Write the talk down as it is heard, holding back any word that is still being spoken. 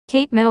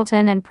Kate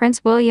Middleton and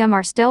Prince William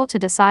are still to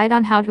decide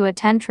on how to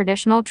attend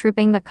traditional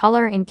Trooping the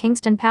Colour in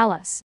Kingston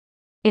Palace.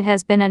 It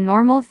has been a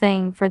normal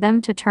thing for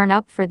them to turn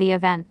up for the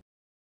event.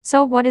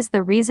 So what is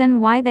the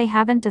reason why they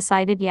haven't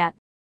decided yet?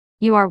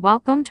 You are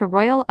welcome to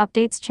Royal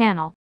Updates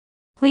channel.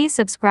 Please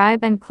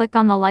subscribe and click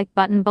on the like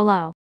button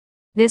below.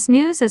 This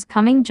news is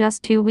coming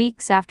just 2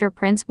 weeks after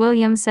Prince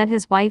William said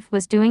his wife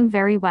was doing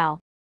very well.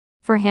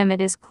 For him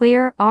it is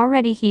clear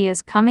already he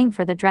is coming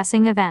for the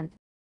dressing event.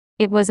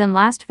 It was in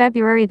last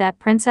February that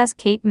Princess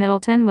Kate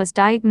Middleton was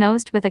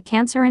diagnosed with a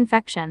cancer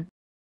infection.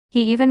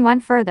 He even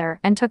went further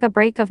and took a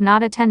break of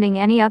not attending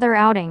any other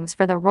outings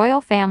for the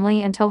royal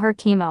family until her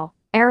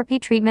chemotherapy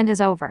treatment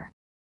is over.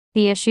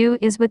 The issue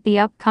is with the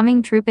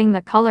upcoming Trooping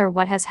the Colour.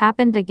 What has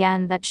happened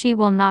again that she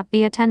will not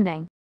be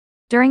attending.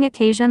 During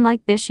occasion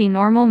like this she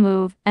normal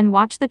move and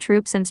watch the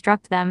troops,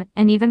 instruct them,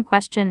 and even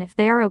question if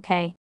they are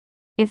okay,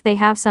 if they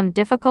have some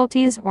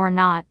difficulties or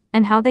not,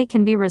 and how they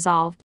can be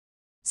resolved.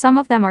 Some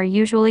of them are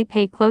usually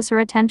pay closer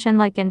attention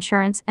like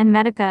insurance and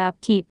medical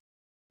upkeep.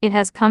 It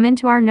has come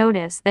into our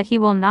notice that he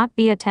will not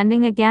be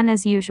attending again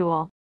as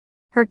usual.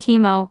 Her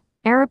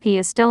chemotherapy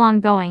is still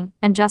ongoing,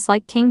 and just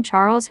like King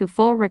Charles who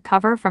full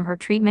recover from her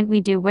treatment,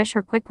 we do wish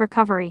her quick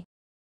recovery.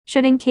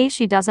 Should in case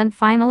she doesn't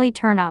finally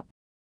turn up.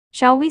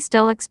 Shall we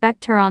still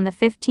expect her on the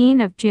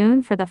 15th of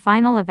June for the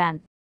final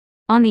event?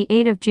 On the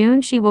 8th of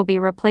June she will be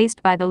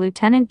replaced by the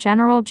Lieutenant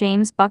General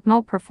James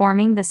Bucknell,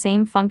 performing the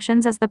same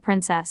functions as the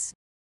princess.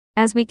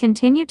 As we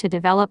continue to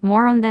develop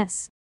more on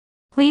this,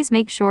 please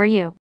make sure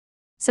you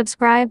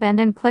subscribe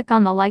and click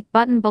on the like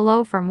button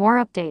below for more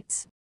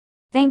updates.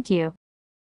 Thank you.